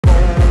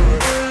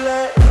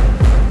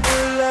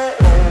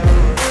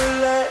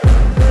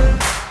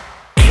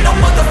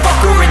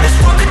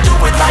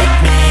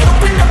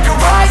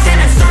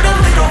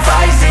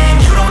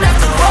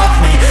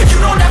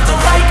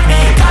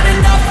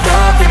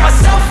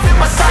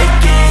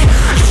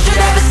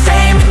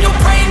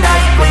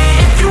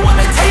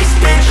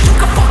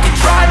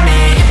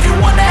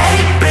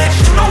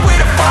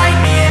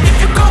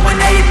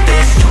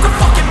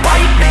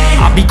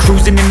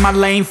my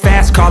lane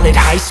fast, call it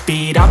high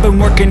speed. I've been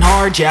working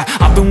hard, yeah,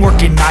 I've been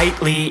working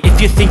nightly. If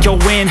you think you'll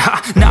win,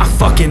 ha, not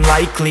fucking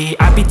likely.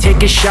 I be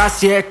taking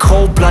shots, yeah,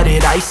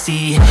 cold-blooded,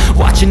 icy.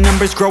 Watching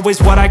numbers grow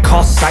is what I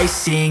call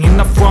sightseeing. In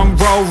the front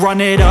row,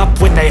 run it up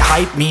when they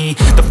hype me.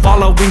 The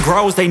following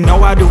grows, they know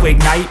how to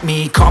ignite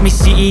me. Call me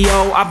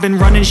CEO, I've been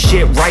running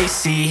shit right,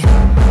 see.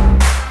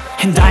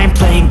 And I ain't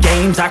playing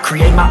games, I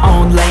create my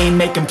own lane,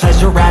 making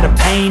pleasure out of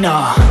pain,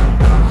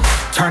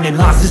 turning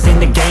losses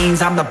into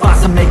gains. I'm the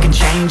boss, I'm making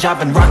change. I've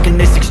been rocking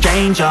this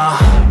exchange,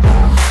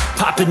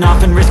 popping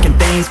off and risking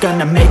things.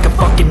 Gonna make a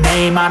fucking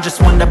name, I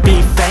just wanna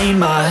be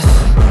famous.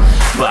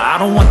 But I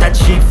don't want that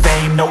cheap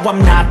fame, no,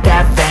 I'm not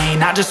that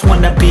vain. I just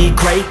wanna be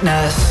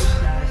greatness.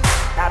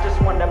 I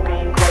just wanna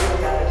be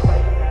greatness.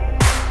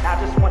 I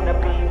just wanna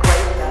be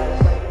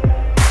greatness.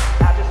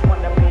 I just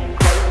wanna be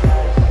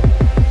greatness.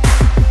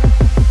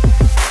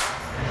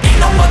 Ain't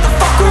no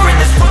motherfucker in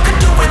this world could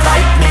do it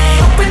like me.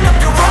 Open up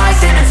your eyes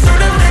and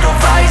insert a little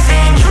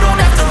rising. You don't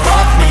have to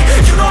love me,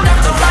 you don't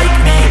have to like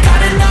me.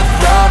 Got enough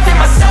love in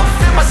myself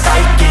and my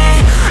psyche.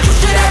 You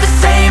should have the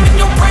same in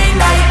your brain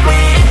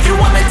nightly. If you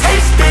wanna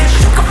taste, bitch,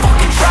 you can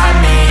fucking try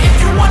me. If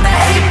you wanna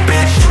hate,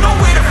 bitch, you know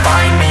where to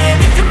find me. And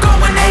if you go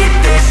and hate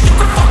this, you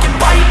can fucking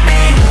bite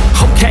me.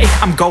 Okay,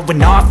 I'm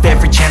going off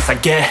every chance I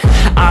get.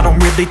 I don't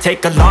really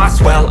take a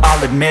loss, well,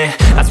 I'll admit.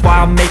 That's why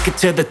I'll make it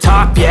to the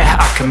top, yeah,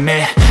 I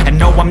commit. And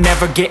no, I'm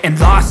never getting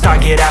lost, I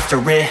get after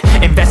it.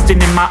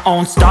 Investing in my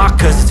own stock,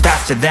 cause it's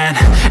faster than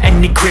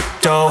any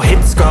crypto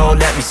hits go,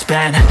 let me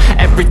spend.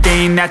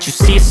 Everything that you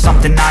see is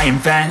something I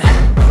invent.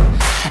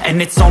 And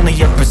it's only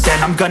a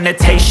percent. I'm gonna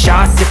take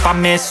shots. If I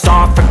miss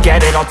all,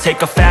 forget it. I'll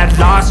take a fat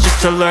loss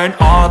just to learn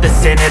all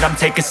that's in it. I'm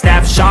taking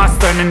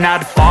snapshots, learning how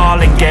to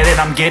fall and get it.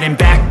 I'm getting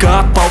back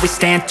up, always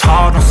stand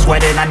tall, don't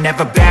sweat it. I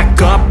never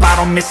back up, I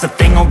don't miss a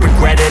thing or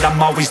regret it.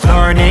 I'm always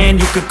learning,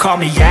 you could call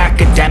me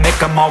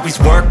academic. I'm always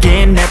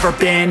working, never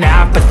been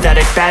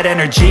apathetic. Bad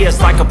energy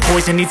is like a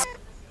poison, needs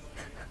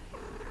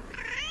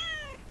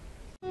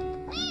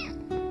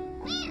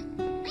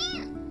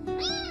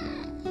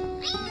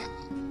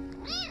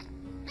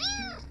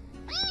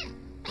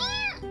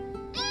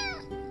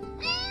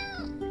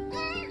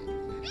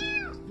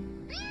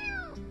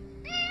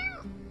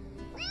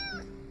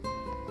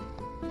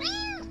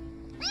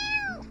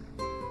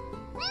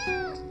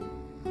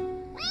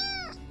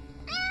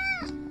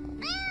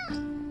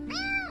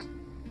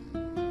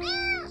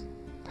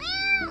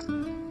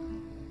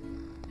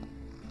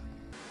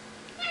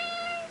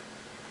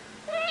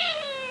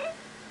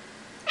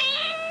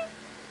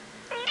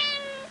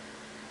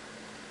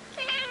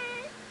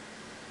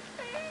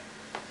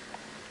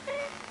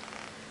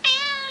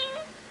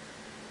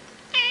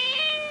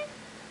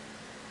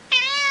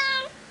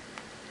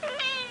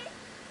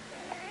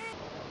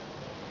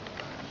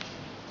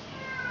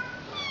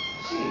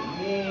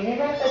mi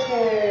mette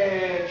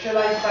che ce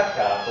l'hai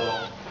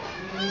staccato,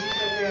 mi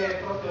dice che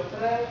è proprio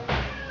 3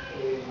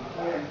 e il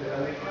cliente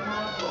l'ha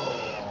richiamato,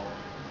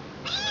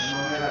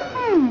 non era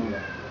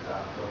possibile,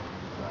 esatto,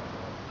 esatto.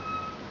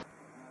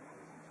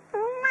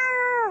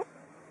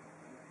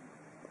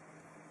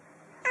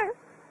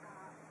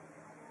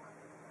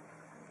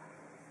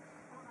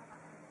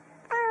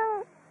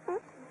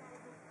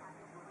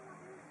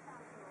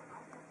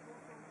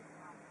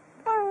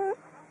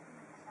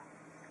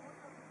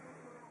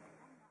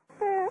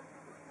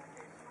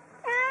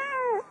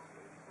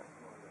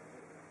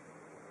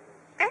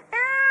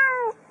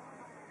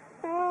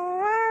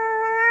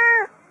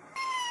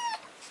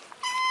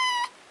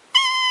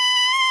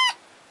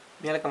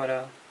 Mira la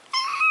cámara.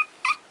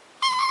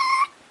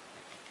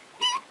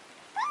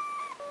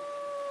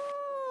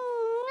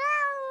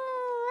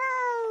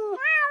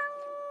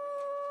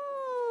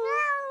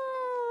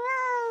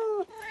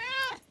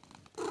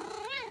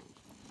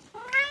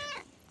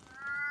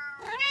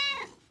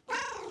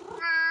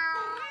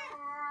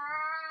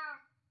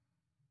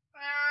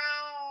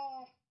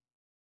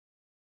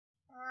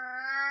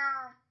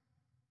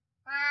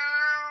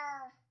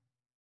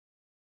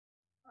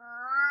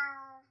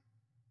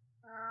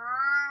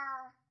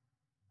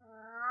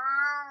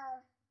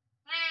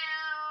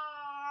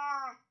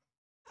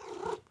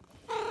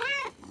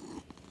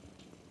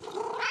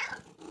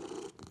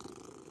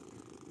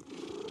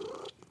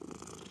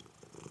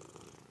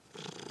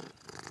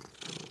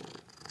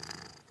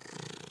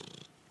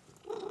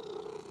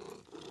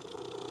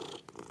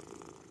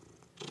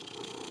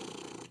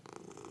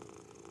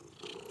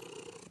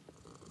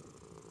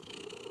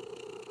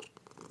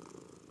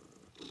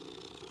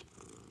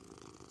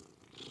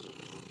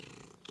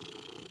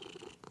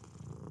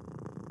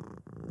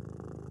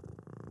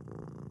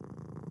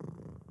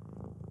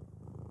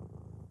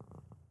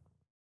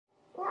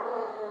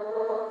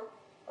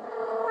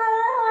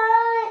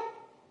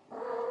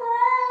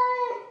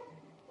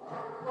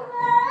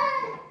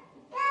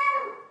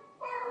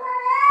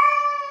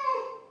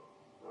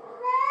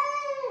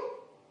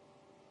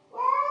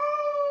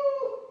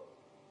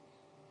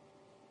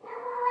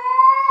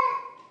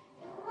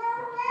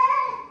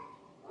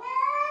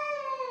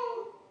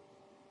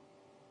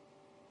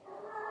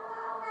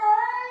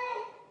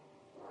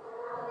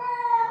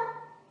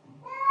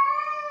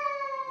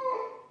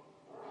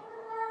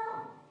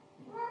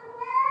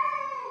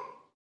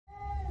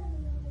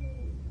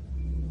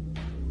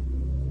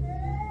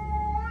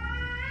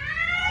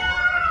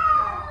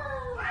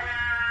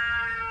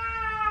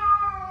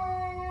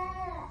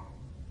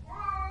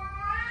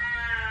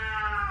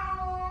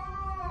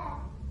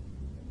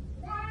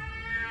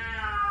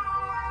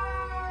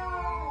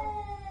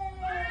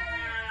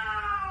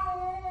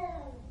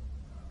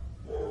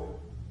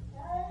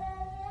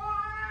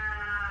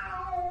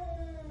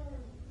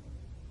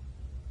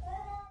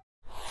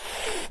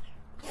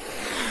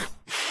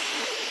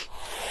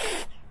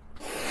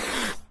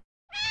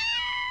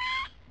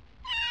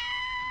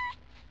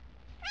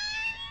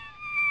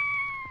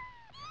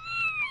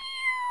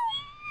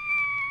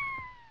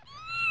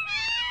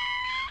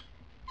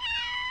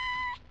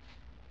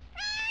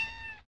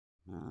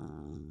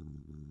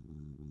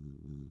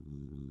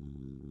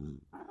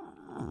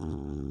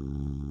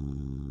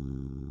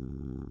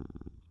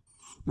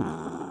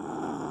 Ah.